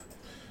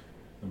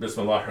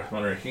بسم الله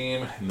الرحمن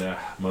الرحيم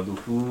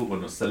نحمده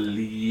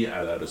ونصلي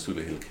على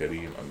رسوله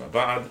الكريم أما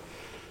بعد.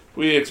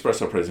 We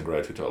express our praise and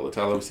gratitude to Allah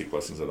Ta'ala. We seek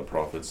blessings on the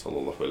Prophet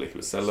sallallahu alaihi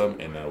wasallam,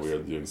 and now we are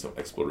doing some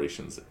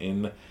explorations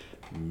in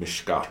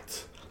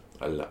Mishkat,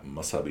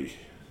 al-Masabih.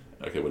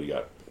 Okay, what do you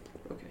got?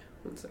 Okay,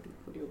 1 second.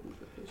 Let me open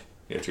the page.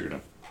 Yeah, check it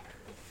out.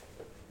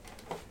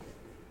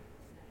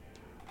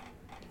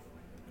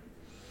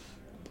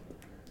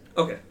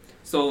 Okay,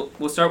 so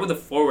we'll start with the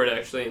forward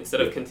actually, instead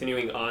of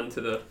continuing on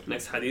to the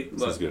next hadith.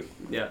 Sounds good.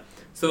 Yeah.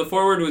 So the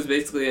forward was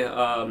basically,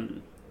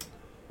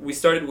 we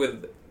started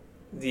with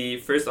the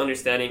first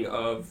understanding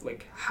of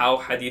like how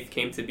hadith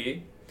came to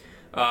be,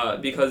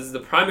 because the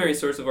primary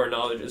source of our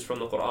knowledge is from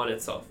the Quran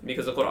itself,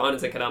 because the Quran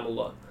is a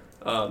kalamullah,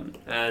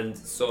 and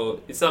so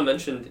it's not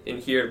mentioned in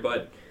here,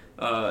 but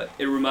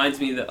it reminds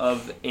me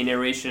of a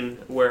narration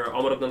where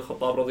Umar ibn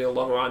al-Khattab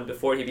radiallahu anhu,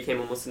 before he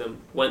became a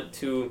Muslim, went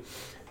to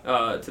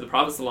the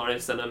Prophet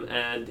ﷺ,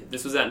 and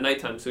this was at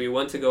nighttime, so he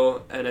went to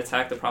go and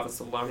attack the Prophet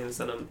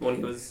ﷺ when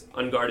he was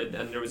unguarded,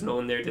 and there was no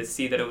one there to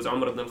see that it was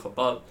Umar ibn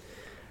al-Khattab.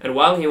 And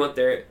while he went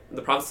there,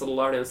 the Prophet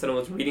ﷺ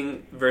was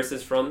reading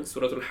verses from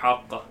Surah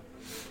al-Haqqa.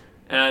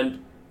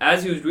 And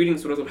as he was reading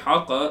Surah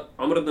al-Haqqa,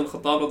 Umar ibn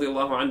al-Khattab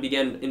radiallahu anhu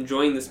began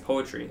enjoying this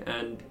poetry,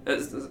 and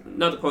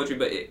not the poetry,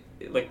 but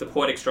like the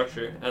poetic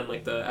structure and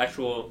like the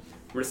actual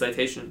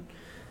recitation.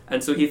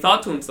 And so he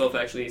thought to himself,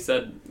 actually, he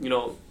said,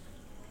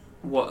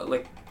 what,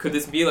 like, could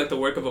this be like the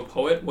work of a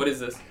poet? What is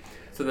this?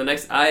 So the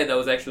next ayah that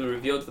was actually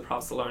revealed to the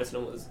Prophet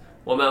ﷺ was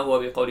وَمَا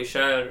هُوَ بِقَوْلِ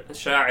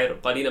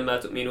شَاعِرٍ قَلِيلًا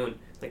مَا تُؤْمِنُونَ.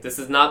 Like, this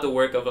is not the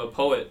work of a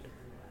poet.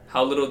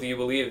 How little do you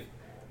believe?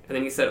 And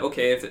then he said,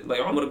 okay, if like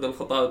Umar ibn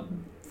al-Khattab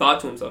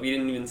thought to himself, he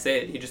didn't even say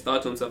it, he just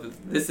thought to himself, if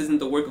this isn't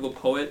the work of a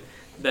poet,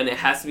 then it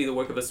has to be the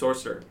work of a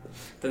sorcerer.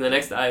 Then the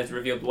next ayah is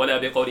revealed وَلَا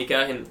بِقَوْلِ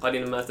كَاهِنٍ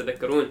قَلِيلًا مَا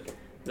تَذَكَّرُونَ.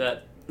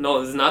 That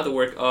no, this is not the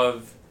work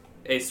of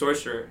a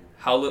sorcerer.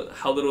 How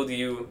little do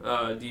you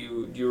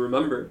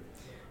remember?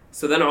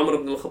 So then Umar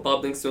ibn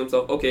al-Khattab thinks to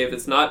himself, okay, if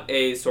it's not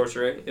a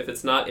sorcerer, if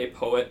it's not a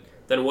poet,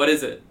 then what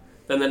is it?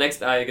 Then the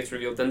next ayah gets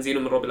revealed, تَنْزِيلٌ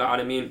مِّن رَبِّ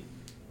الْعَالَمِينَ.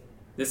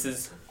 This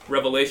is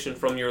revelation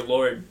from your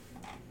Lord,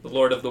 the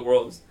Lord of the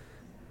worlds.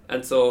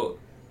 And so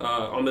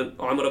Umar ibn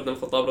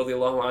al-Khattab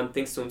radiallahu anhu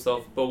thinks to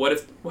himself, but what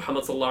if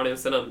Muhammad sallallahu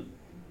alayhi wa sallam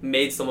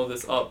made some of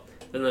this up?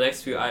 Then the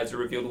next few ayahs are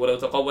revealed. وَلَوْ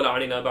تَقَوَّلَ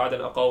عَلَيْنَا بَعْدَ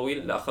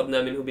الْأَقَاوِيلِ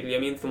لَأَخَذْنَا مِنْهُ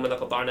بِالْيَمِينِ ثُمَّ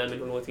لَقَطَعْنَا مِنْهُ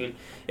الْوَتِينَ.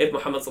 If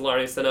Muhammad sallallahu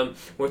alayhi wa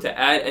sallam were to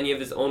add any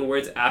of his own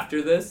words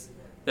after this,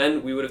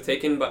 then we would have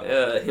taken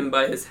him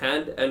by his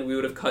hand and we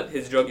would have cut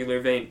his jugular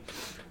vein.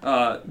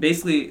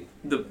 Basically,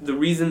 the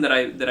reason that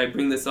I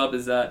bring this up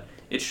is that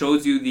it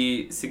shows you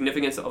the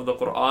significance of the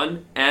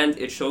Quran, and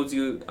it shows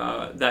you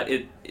that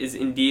it is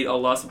indeed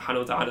Allah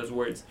subhanahu wa ta'ala's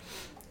words.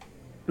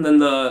 And then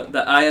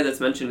the ayah that's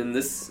mentioned in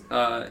this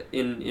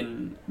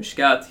in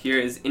Mishkat here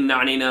is إِنَّ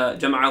عَلَيْنَا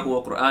جَمْعَهُ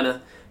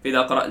وَقُرْآنَهُ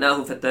فَإِذَا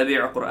قَرَأْنَاهُ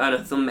فَاتَّبِعْ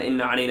قُرْآنَهُ ثُمَّ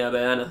إِنَّ عَلَيْنَا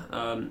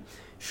بَيَانَهُ.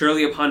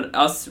 Surely upon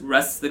us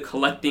rests the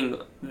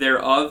collecting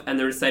thereof and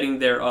the reciting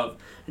thereof,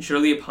 and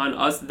surely upon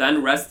us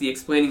then rests the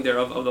explaining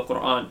thereof of the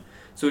Quran.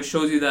 So it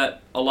shows you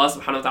that Allah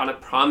subhanahu wa ta'ala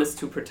promised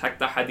to protect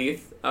the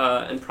hadith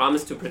and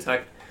promised to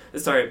protect the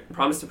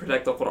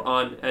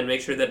Quran and make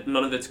sure that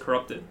none of it's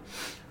corrupted.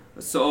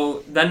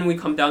 So then we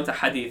come down to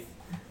hadith,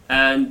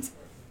 and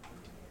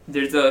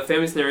there's a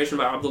famous narration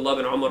by Abdullah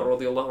bin Umar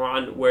radiallahu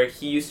anhu where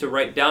he used to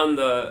write down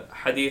the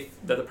hadith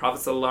that the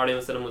Prophet sallallahu alaihi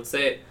wasallam would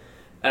say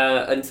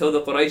until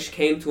the Quraysh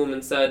came to him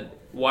and said,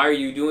 why are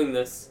you doing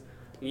this?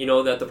 You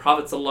know that the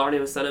Prophet sallallahu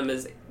alaihi wasallam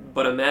is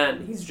but a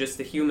man, he's just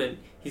a human.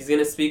 He's going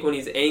to speak when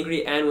he's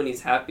angry and when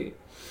he's happy.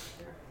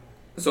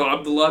 So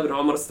Abdullah bin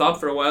Umar stopped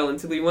for a while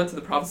until he went to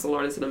the Prophet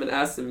ﷺ and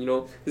asked him,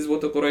 this is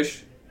what the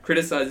Quraysh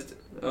criticized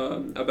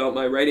about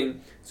my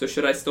writing, so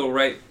should I still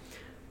write?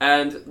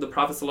 And the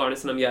Prophet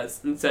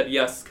ﷺ said,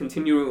 yes,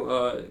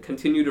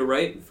 continue to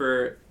write,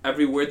 for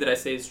every word that I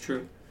say is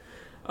true.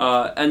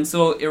 And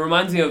so it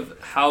reminds me of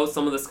how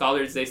some of the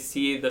scholars, they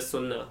see the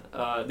Sunnah.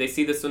 They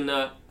see the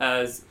Sunnah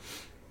as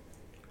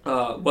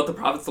what the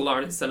Prophet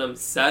ﷺ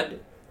said,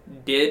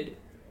 did,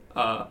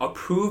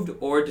 approved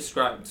or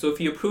described. So if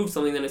he approved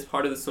something, then it's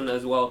part of the Sunnah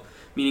as well,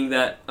 meaning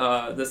that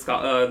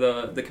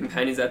the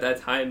companions at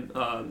that time,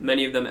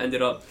 many of them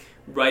ended up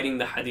writing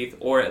the hadith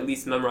or at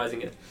least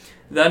memorizing it.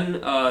 Then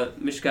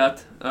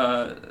Mishkat,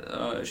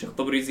 Shaykh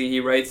Tabrizi, he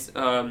writes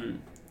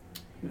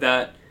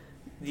that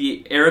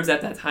the Arabs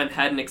at that time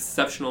had an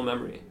exceptional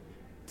memory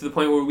to the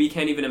point where we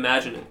can't even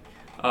imagine it,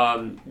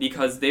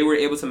 because they were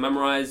able to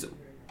memorize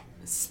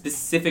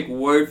specific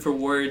word for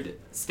word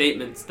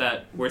statements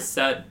that were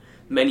said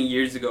many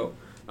years ago,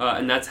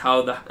 and that's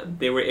how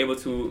they were able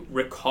to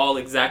recall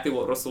exactly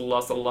what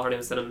Rasulullah sallallahu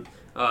alaihi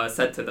wasallam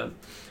said to them.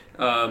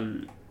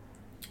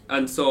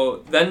 And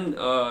so then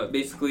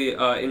basically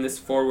in this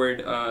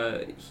forward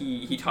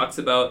he talks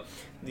about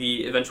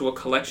the eventual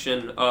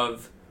collection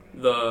of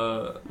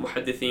the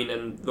muhaddithin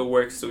and the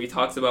works. So he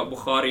talks about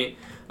Bukhari,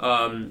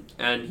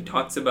 and he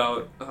talks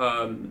about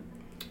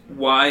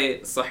why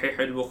Sahih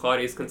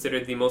al-Bukhari is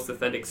considered the most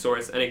authentic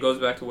source, and it goes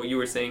back to what you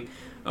were saying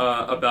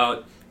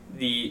about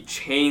the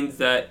chains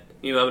that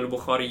Imam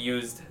al-Bukhari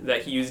used,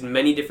 that he used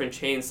many different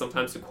chains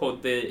sometimes to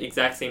quote the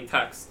exact same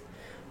text.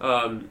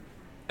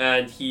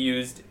 And he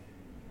used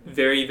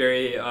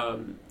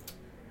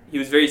he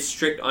was very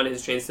strict on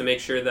his chains to make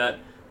sure that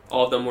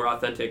all of them were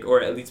authentic,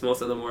 or at least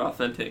most of them were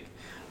authentic.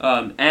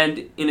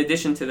 And in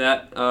addition to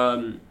that,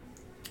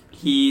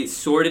 he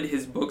sorted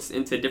his books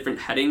into different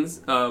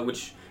headings,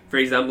 which, for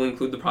example,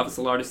 include the Prophet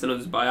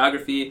ﷺ's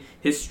biography,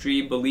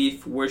 history,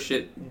 belief,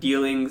 worship,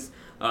 dealings,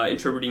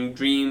 interpreting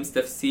dreams,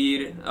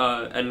 tafsir,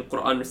 and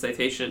Quran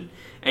recitation.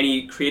 And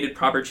he created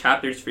proper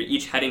chapters for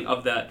each heading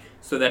of that,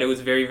 so that it was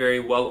very, very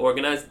well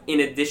organized, in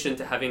addition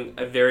to having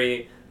a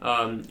very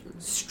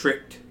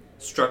strict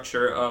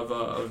structure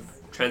of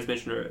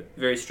transmission, or a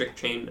very strict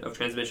chain of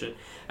transmission.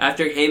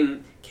 After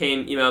him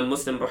came Imam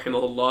Muslim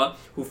rahimahullah,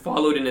 who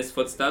followed in his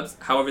footsteps.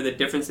 However, the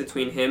difference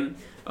between him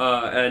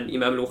and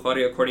Imam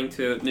al-Bukhari, according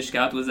to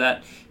Mishkat, was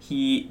that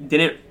he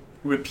didn't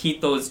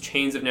repeat those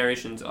chains of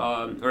narrations,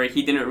 or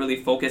he didn't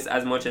really focus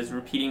as much as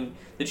repeating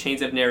the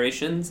chains of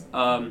narrations,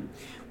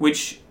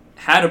 which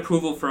had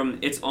approval from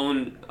its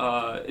own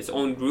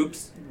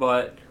groups,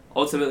 but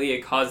ultimately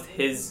it caused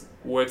his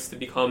works to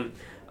become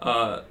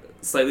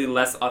slightly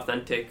less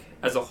authentic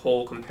as a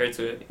whole compared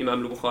to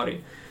Imam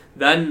al-Bukhari.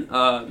 Then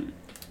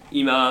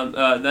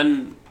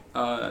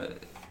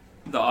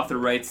the author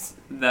writes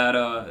that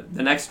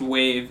the next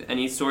wave, and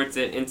he sorts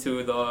it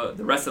into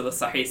the rest of the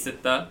Sahih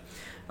Sitta.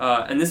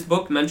 And this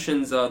book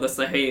mentions the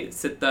Sahih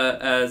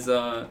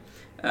Sitta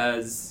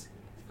as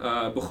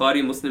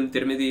Bukhari, Muslim,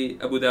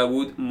 Tirmidhi, Abu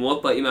Dawood,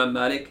 Muwatta Imam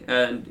Malik,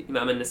 and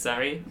Imam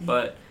al-Nasa'i.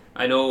 But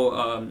I know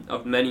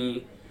of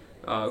many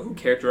who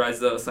characterize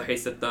the Sahih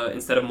Sitta,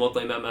 instead of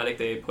Muwatta Imam Malik,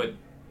 they put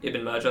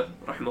Ibn Majah,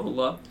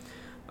 rahimahullah.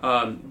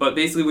 But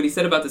basically what he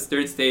said about this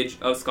third stage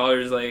of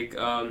scholars like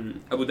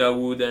Abu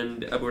Dawood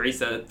and Abu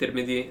Isa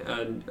Tirmidhi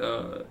and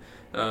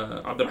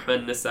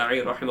Abdurrahman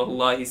Nasa'i,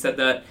 rahimahullah, he said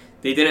that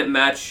they didn't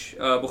match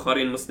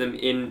Bukhari and Muslim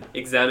in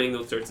examining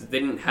those sources. They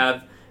didn't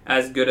have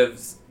as good of,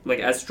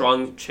 as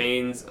strong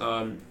chains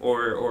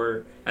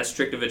or as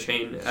strict of a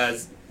chain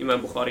as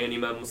Imam Bukhari and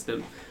Imam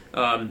Muslim.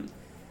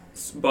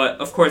 But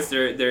of course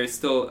they're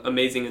still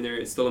amazing, and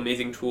they're still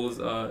amazing tools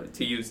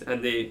to use,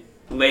 and they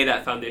lay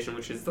that foundation,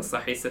 which is the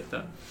Sahih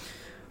Sitta.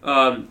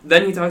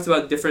 Then he talks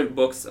about different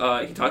books.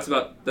 He talks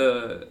about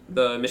the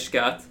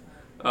Mishkat,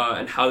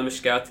 and how the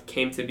Mishkat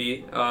came to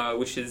be,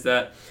 which is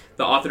that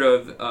the author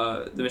of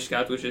the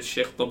Mishkat, which is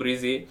Sheikh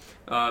Tabrizi,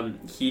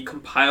 he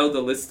compiled a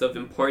list of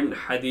important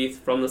hadith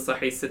from the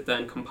Sahih Sitta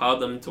and compiled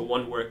them into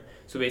one work.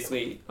 So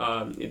basically,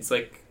 he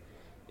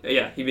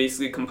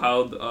basically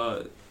compiled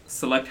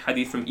select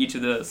hadith from each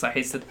of the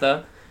Sahih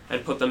Sitta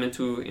and put them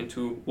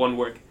into one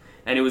work.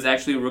 And it was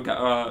actually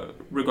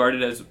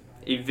regarded as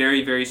a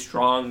very, very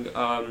strong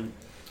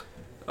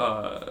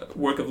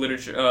work of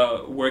literature,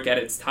 work at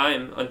its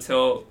time,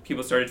 until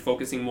people started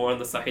focusing more on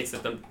the Sahih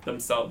Sitta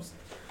themselves.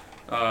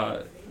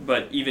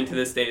 But even to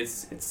this day,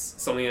 it's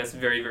something that's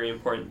very, very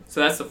important.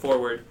 So that's the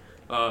foreword.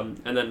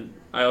 And then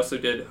I also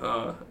did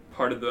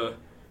part of the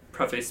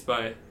preface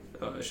by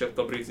Sheikh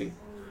Tabrizi.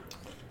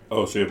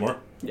 Oh, so you have more?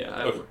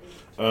 Yeah.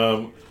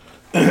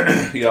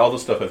 Yeah, all the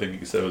stuff I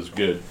think you said was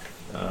good.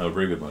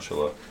 Very good,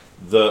 mashallah.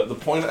 The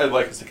point I'd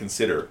like us to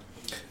consider,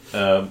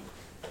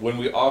 when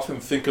we often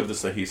think of the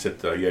Sahih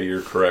Sitta, yeah,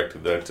 you're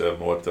correct that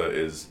Muwatta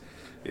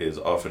is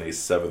often a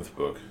seventh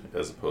book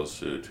as opposed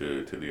to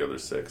the other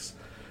six.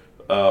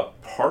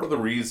 Part of the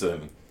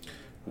reason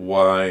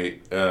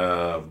why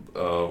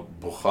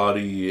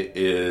Bukhari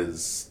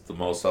is the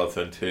most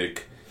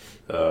authentic,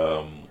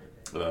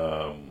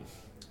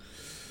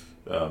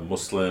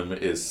 Muslim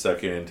is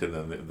second,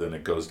 and then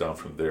it goes down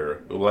from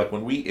there. Like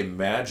when we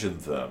imagine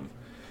them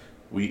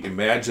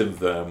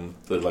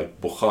that like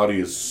Bukhari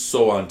is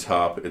so on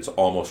top, it's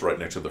almost right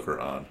next to the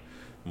Quran.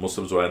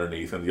 Muslims are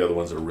underneath, and the other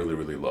ones are really,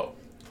 really low,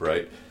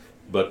 right?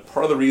 But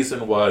part of the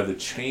reason why the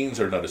chains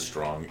are not as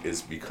strong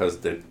is because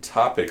the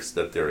topics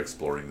that they're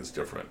exploring is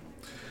different.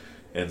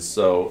 And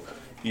so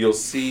you'll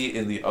see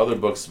in the other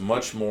books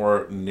much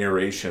more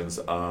narrations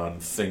on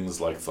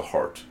things like the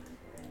heart.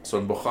 So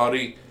in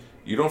Bukhari,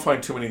 you don't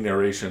find too many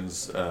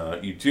narrations.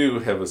 You do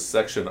have a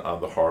section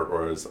on the heart,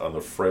 or on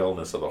the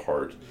frailness of the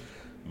heart,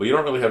 but you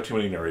don't really have too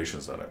many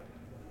narrations on it.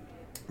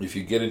 If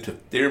you get into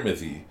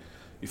Tirmidhi,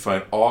 you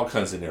find all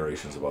kinds of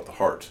narrations about the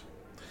heart.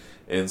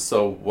 And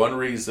so one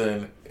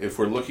reason, if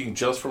we're looking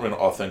just from an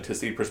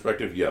authenticity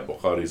perspective, yeah,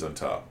 Bukhari's on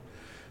top.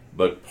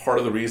 But part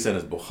of the reason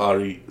is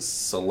Bukhari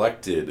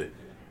selected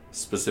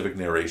specific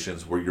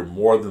narrations where you're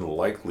more than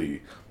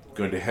likely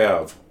going to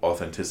have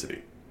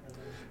authenticity.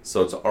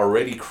 So it's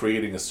already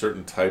creating a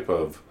certain type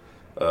of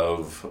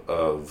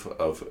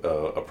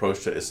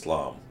approach to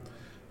Islam.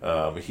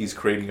 He's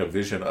creating a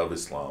vision of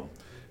Islam,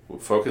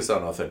 focused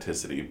on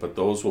authenticity, but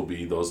those will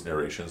be those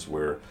narrations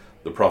where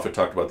the Prophet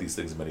talked about these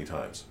things many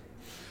times.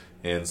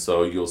 And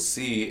so you'll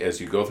see,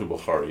 as you go through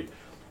Bukhari,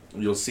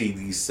 you'll see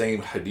these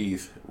same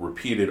hadith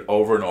repeated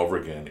over and over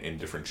again in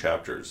different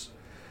chapters.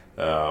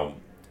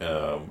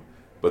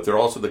 But they're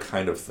also the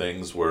kind of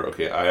things where,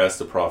 okay, I asked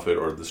the Prophet,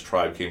 or this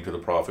tribe came to the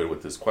Prophet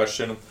with this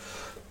question,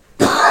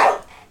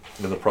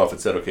 And the Prophet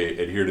said, okay,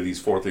 adhere to these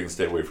 4 things,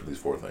 stay away from these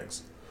 4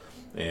 things.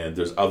 And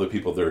there's other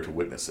people there to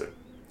witness it.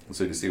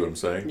 So you see what I'm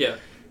saying? Yeah.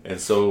 And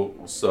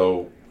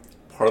so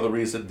part of the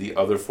reason the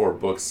other 4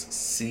 books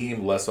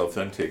seem less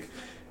authentic,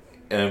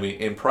 and I mean,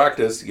 in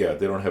practice, yeah,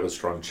 they don't have as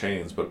strong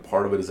chains, but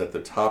part of it is that the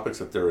topics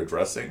that they're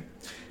addressing,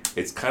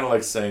 it's kind of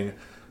like saying,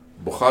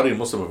 Bukhari and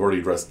Muslim have already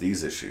addressed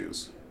these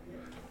issues.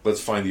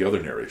 Let's find the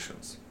other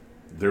narrations.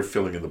 They're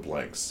filling in the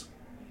blanks.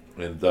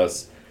 And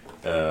thus,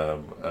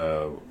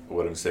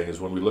 what I'm saying is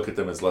when we look at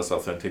them as less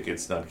authentic,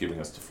 it's not giving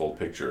us the full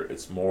picture.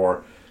 It's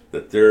more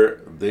that there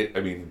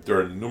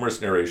are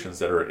numerous narrations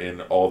that are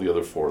in all the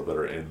other 4 that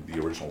are in the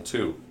original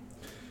 2,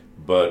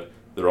 but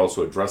they're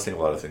also addressing a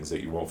lot of things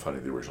that you won't find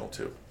in the original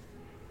 2.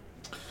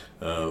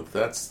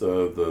 That's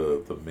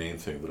the main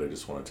thing that I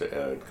just wanted to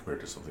add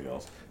compared to something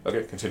else.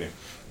 Okay, continue.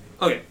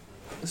 Okay,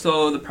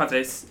 so the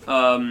preface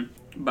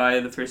by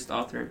the first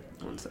author.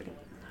 1 second.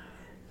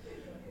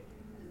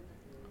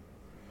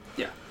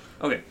 Yeah.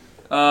 Okay.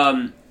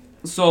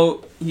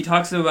 So he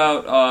talks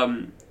about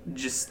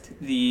just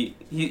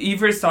he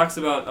first talks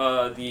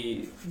about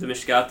the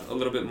Mishkat a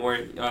little bit more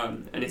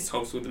and his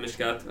hopes with the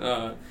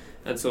Mishkat.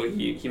 And so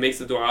he makes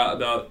a dua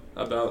about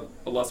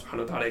Allah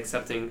subhanahu wa ta'ala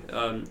accepting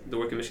the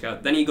work of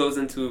Mishkat. Then he goes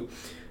into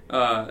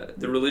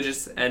the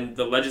religious and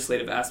the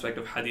legislative aspect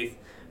of Hadith.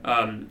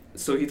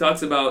 So he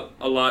talks about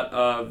a lot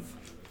of,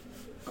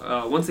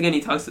 once again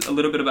he talks a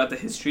little bit about the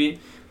history,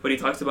 but he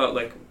talks about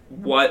like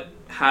what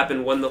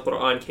happened when the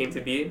Quran came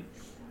to be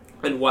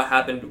and what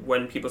happened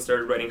when people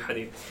started writing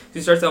Hadith. So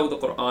he starts out with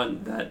the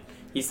Quran that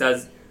he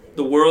says,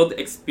 the world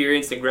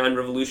experienced a grand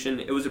revolution.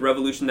 It was a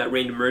revolution that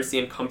rained mercy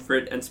and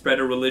comfort and spread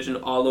a religion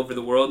all over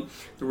the world.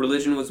 The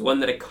religion was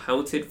one that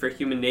accounted for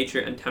human nature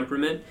and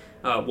temperament.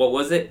 What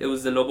was it? It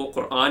was the noble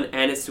Quran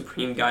and its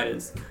supreme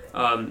guidance.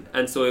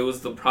 And so it was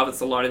the Prophet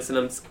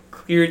ﷺ's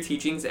clear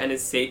teachings and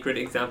his sacred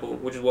example,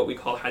 which is what we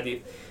call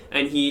Hadith.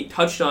 And he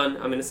touched on,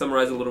 I'm going to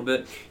summarize a little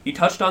bit, he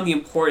touched on the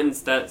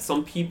importance that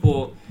some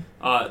people,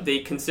 they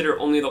consider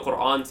only the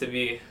Quran to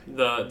be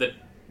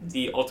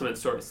the ultimate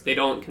source. They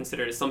don't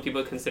consider, some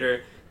people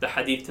consider the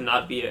hadith to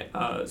not be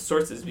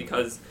sources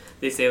because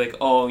they say like,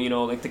 oh, you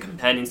know, like the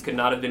companions could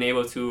not have been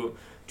able to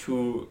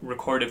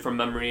record it from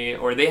memory,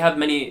 or they have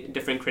many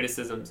different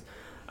criticisms.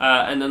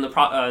 And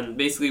then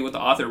basically what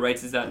the author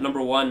writes is that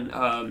number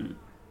one,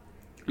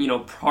 you know,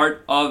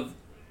 part of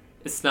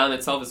Islam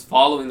itself is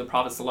following the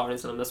Prophet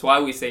ﷺ. That's why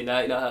we say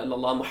La ilaha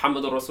illallah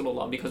Muhammadur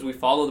Rasulullah, because we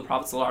follow the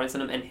Prophet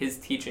ﷺ and his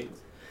teachings.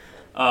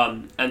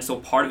 And so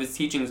part of his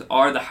teachings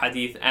are the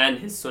hadith and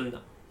his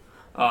sunnah,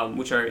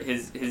 which are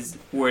his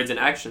words and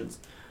actions.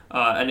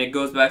 And it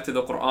goes back to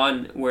the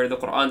Quran, where the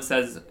Quran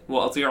says,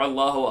 وَأَطِيعُ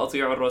اللَّهَ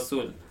وَأَطِيعُ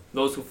الرَّسُولِ,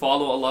 those who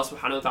follow Allah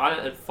subhanahu wa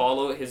ta'ala and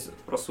follow his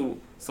Rasul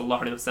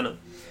sallallahu alayhi wa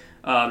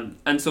sallam.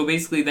 And so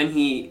basically then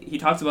he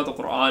talks about the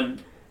Quran,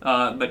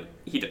 but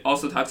he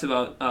also talks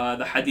about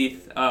the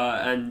hadith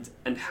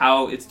and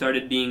how it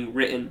started being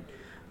written.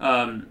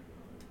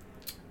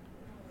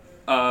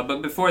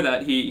 But before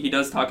that, he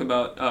does talk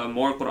about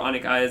more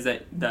Quranic ayahs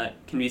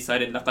that can be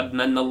cited. لَقَدْ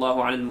مَنَّ اللَّهُ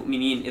عَلَى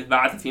الْمُؤْمِنِينَ إِذْ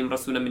بَعَثَ فِيهِمْ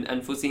رَسُولًا مِنْ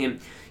أَنفُسِهِمْ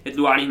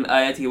يَتْلُو عَلَيْهِمْ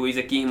آيَاتِهِ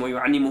وَيُزَكِّيهِمْ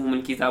وَيُعَلِّمُهُمُ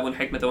الْكِتَابَ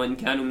وَالْحِكْمَةَ وَإِنْ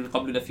كَانُوا مِنْ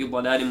قَبْلُ لَفِي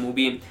ضَلَالٍ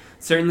مُبِينٍ.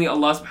 Certainly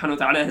Allah subhanahu wa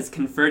ta'ala has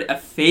conferred a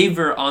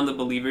favor on the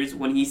believers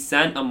when he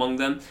sent among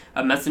them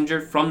a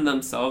messenger from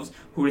themselves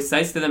who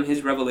recites to them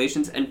his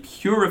revelations and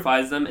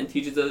purifies them and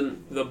teaches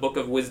them the book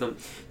of wisdom.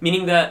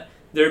 Meaning that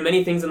there are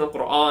many things in the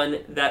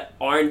Quran that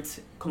aren't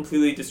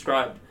completely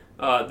described,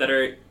 that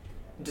are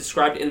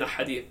described in the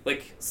hadith,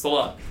 like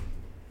salah.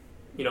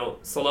 You know,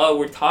 salah,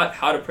 we're taught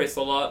how to pray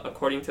salah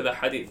according to the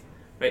hadith,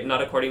 right?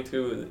 Not according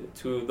to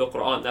the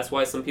Quran. That's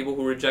why some people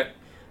who reject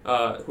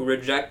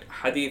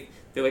hadith,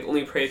 they like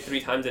only pray 3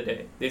 times a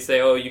day. They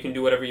say, oh, you can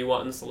do whatever you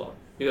want in salah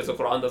because the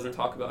Quran doesn't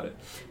talk about it.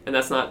 And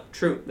that's not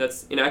true.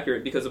 That's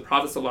inaccurate, because the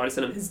Prophet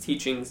ﷺ, his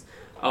teachings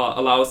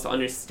allow us to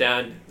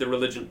understand the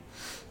religion.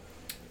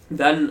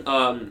 Then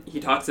he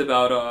talks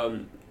about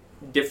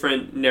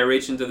different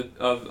narrations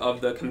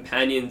of the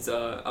companions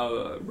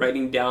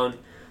writing down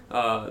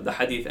the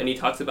hadith, and he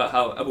talks about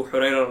how Abu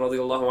Hurairah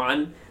radiallahu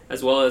anh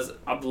as well as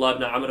Abdullah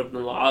ibn Amr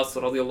ibn al-As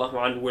radiallahu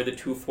anh were the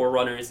 2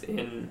 forerunners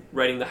in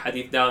writing the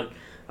hadith down,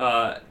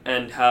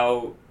 and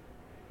how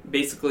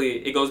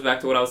basically it goes back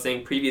to what I was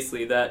saying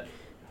previously, that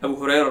Abu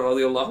Hurairah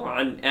radiallahu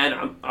anh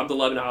and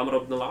Abdullah ibn Amr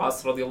ibn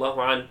al-As radiallahu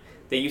anh,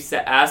 they used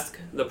to ask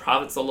the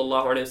Prophet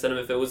sallallahu alaihi wasallam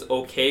if it was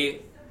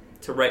okay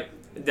to write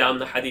down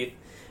the hadith.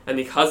 And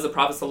because the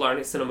Prophet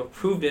ﷺ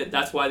approved it,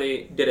 that's why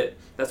they did it.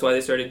 That's why they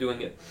started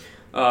doing it.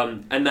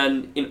 And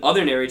then in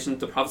other narrations,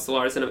 the Prophet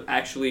ﷺ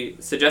actually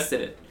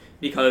suggested it.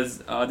 Because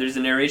there's a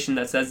narration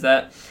that says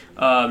that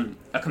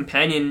a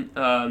companion,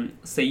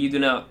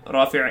 Sayyiduna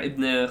Rafi'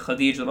 ibn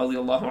Khadij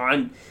radiallahu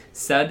anh,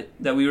 said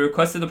that we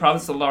requested the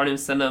Prophet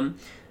ﷺ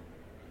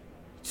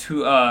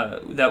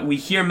that we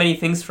hear many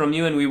things from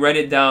you and we write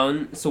it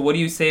down. So what do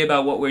you say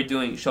about what we're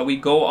doing? Shall we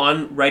go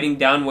on writing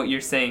down what you're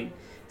saying?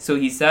 So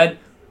he said,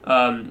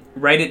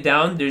 write it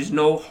down, there's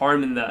no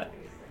harm in that.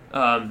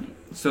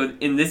 So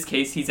in this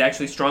case, he's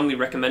actually strongly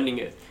recommending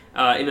it.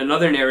 In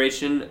another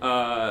narration,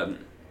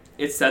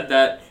 it said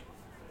that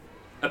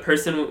a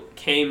person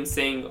came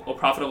saying, "O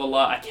Prophet of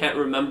Allah, I can't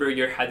remember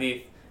your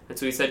hadith." And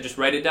so he said, just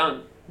write it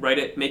down. Write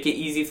it, make it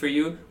easy for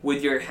you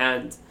with your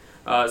hand.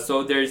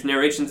 So there's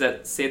narrations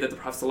that say that the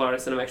Prophet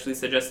ﷺ actually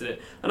suggested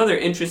it. Another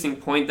interesting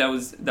point that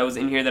was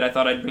in here that I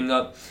thought I'd bring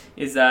up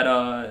is that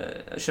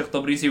Shaykh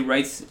Tabrizi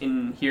writes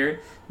in here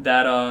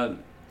that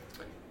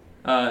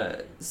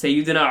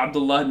Sayyidina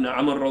Abdullah ibn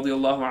Amr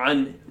radiallahu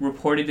anh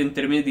reported in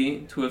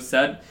Tirmidhi to have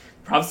said,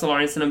 Prophet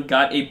ﷺ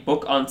got a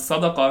book on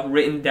sadaqah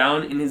written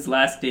down in his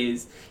last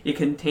days. It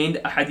contained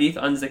a hadith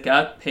on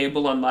zakat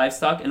payable on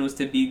livestock and was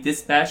to be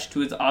dispatched to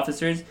his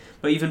officers,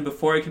 but even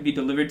before it could be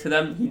delivered to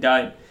them, he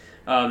died.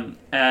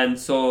 And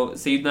so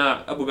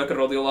Sayyidina Abu Bakr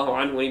radiallahu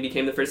anhu, when he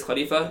became the first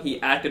Khalifa,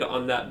 he acted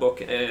on that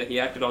book. He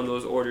acted on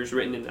those orders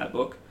written in that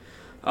book.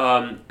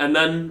 And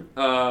then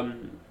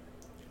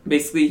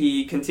basically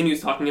he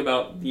continues talking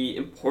about the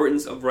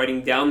importance of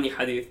writing down the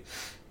hadith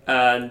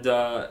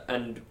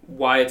and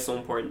why it's so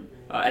important,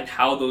 and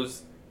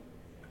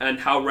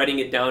how writing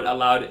it down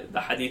allowed the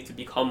hadith to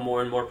become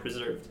more and more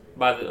preserved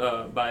by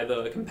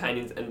the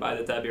companions and by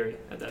the tabi'i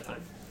at that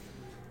time.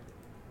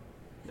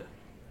 Yeah.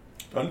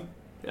 Done?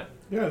 Yeah.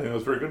 Yeah, I think that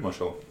was very good,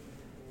 mashallah.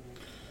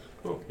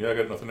 Cool. Yeah, I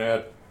got nothing to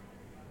add.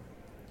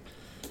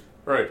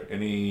 All right.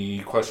 Any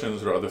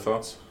questions or other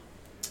thoughts?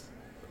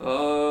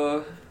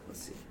 Let's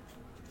see.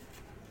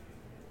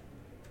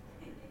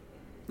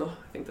 No,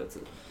 I think that's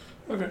it.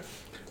 Okay.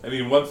 I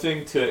mean, one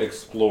thing to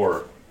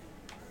explore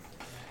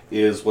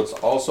is what's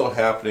also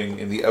happening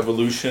in the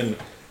evolution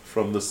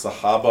from the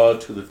Sahaba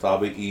to the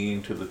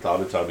Tabi'een to the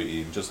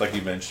Tabi'een. Just like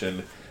you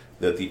mentioned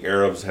that the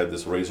Arabs had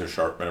this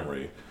razor-sharp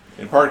memory,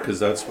 in part because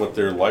that's what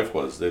their life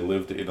was. They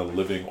lived in a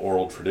living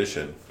oral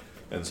tradition,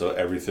 and so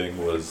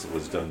everything was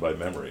done by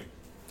memory.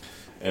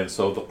 And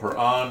so the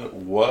Quran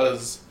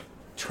was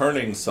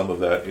turning some of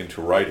that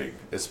into writing,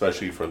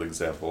 especially, for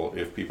example,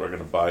 if people are going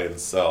to buy and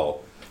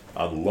sell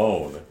on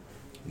loan,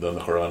 then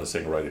the Quran is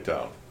saying write it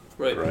down.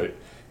 Right?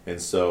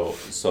 And so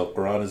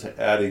Quran is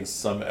adding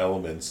some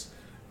elements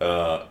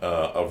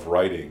of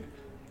writing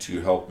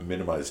to help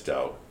minimize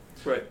doubt.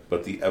 Right.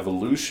 But the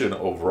evolution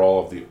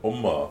overall of the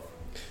Ummah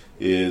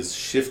is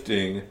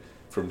shifting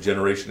from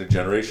generation to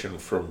generation,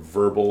 from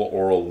verbal,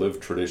 oral,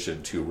 lived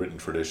tradition to written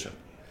tradition.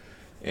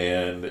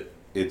 And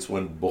it's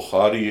when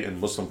Bukhari and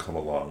Muslim come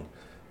along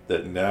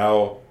that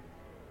now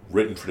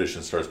written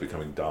tradition starts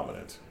becoming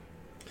dominant.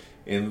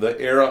 In the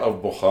era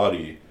of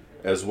Bukhari,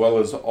 as well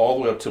as all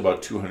the way up to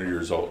about 200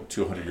 years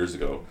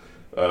ago,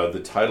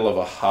 the title of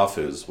a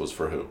Hafiz was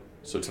for who?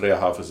 So today a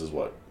Hafiz is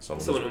what?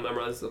 Someone who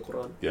memorized the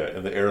Quran. Yeah,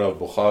 in the era of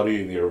Bukhari,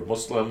 in the era of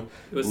Muslim.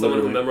 It was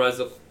someone who memorized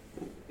the...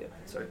 Yeah,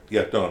 sorry.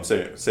 Yeah, no, I'm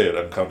saying it. Say it,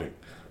 I'm counting.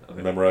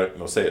 Okay. Memorize,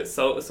 no, say it.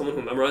 So someone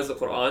who memorized the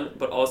Quran,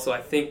 but also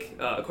I think,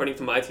 according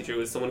to my teacher, it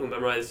was someone who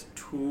memorized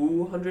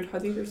 200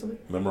 hadith or something?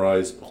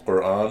 Memorized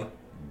Quran,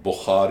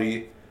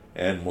 Bukhari,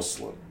 and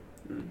Muslim.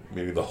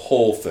 Meaning the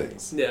whole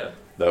things. Yeah.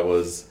 That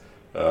was...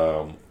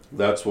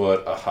 that's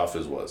what a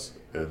Hafiz was.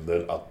 And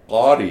then a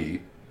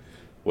Qari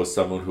was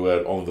someone who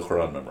had only the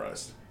Quran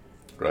memorized.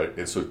 Right?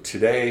 And so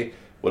today,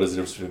 what is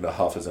the difference between a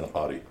Hafiz and a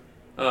Qari?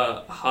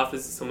 A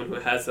Hafiz is someone who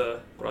has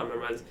a Quran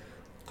memorized.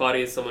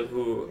 Qari is someone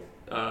who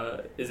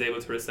is able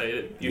to recite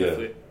it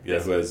beautifully. Yeah,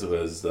 who has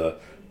the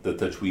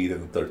tajweed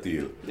and the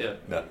tartil. Yeah.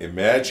 Now,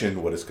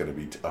 imagine what it's going to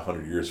be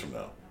 100 years from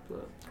now. Wow.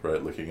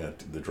 Right? Looking at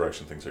the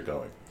direction things are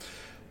going.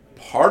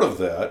 Part of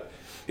that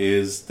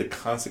is the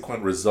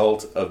consequent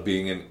result of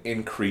being an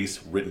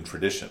increased written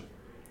tradition.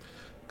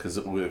 Because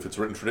if it's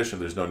written tradition,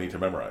 there's no need to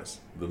memorize.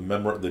 The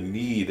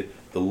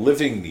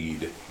living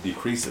need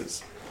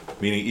decreases.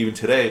 Meaning even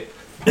today,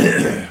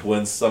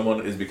 when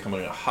someone is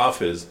becoming a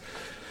Hafiz,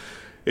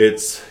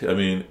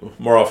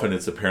 more often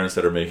it's the parents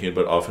that are making it,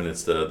 but often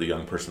it's the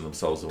young person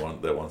themselves, the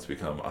one that wants to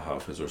become a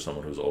Hafiz, or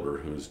someone who's older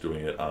who's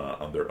doing it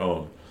on their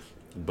own.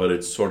 But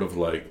it's sort of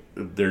like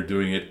they're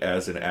doing it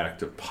as an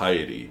act of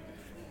piety,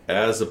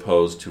 as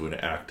opposed to an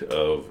act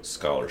of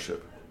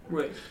scholarship.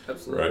 Right,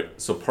 absolutely.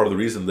 Right? So part of the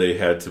reason they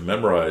had to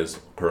memorize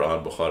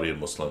Quran, Bukhari, and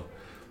Muslim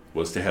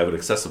was to have it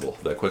accessible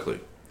that quickly,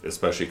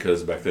 especially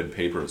because back then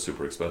paper was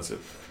super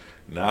expensive.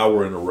 Now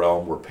we're in a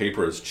realm where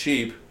paper is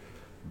cheap,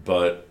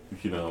 but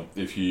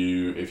if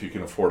you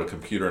can afford a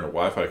computer and a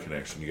Wi-Fi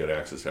connection, you get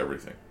access to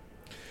everything.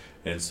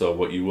 And so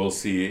what you will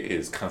see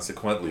is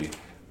consequently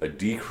a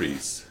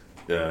decrease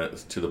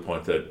to the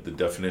point that the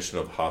definition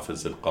of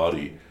Hafiz and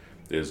Qari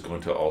is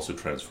going to also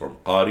transform.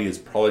 Qari is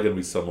probably going to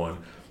be someone,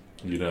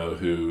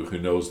 who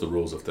knows the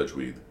rules of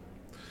tajweed.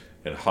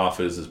 And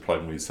Hafiz is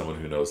probably going to be someone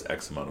who knows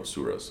X amount of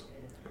surahs.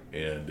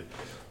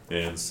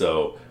 And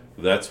so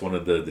that's one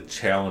of the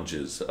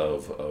challenges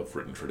of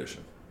written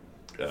tradition,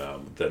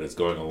 that is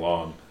going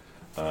along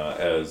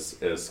as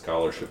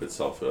scholarship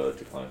itself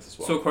declines as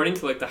well. So according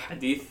to the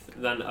hadith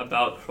then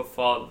about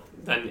Hufad,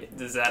 then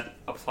does that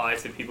apply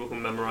to people who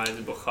memorize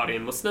Bukhari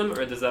and Muslim,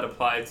 or does that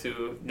apply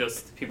to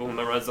just people who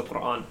memorize the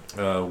Quran?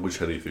 Which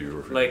hadith are you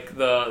referring to?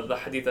 The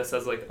hadith that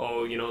says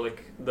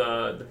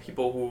the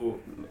people who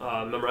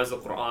memorize the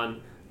Quran,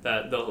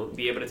 that they'll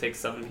be able to take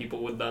 7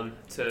 people with them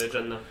to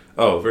Jannah.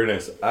 Oh, very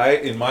nice.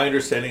 In my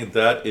understanding,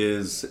 that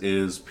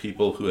is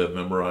people who have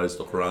memorized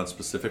the Quran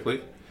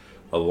specifically,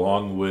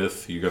 along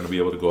with you're going to be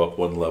able to go up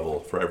 1 level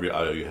for every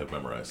ayah you have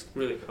memorized.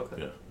 Really? Okay.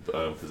 Yeah,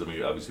 because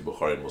obviously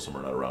Bukhari and Muslim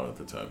are not around at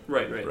the time.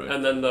 Right.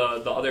 And then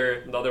the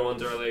other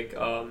ones are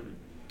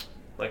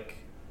like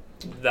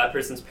that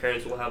person's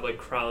parents will have like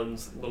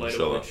crowns, the light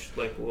of which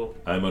like will.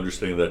 I'm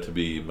understanding that to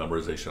be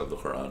memorization of the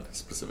Quran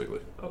specifically.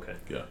 Okay.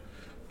 Yeah.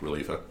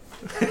 Relief, huh?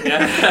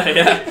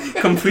 Yeah,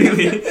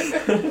 completely.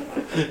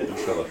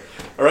 Inshallah.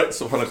 All right,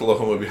 سبحانك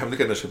اللهم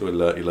وبحمدك نشهد أن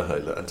لا إله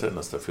إلا أنت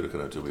نستغفرك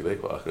ونتوب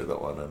إليك وآخر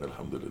دعوانا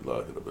الحمد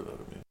لله رب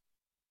العالمين.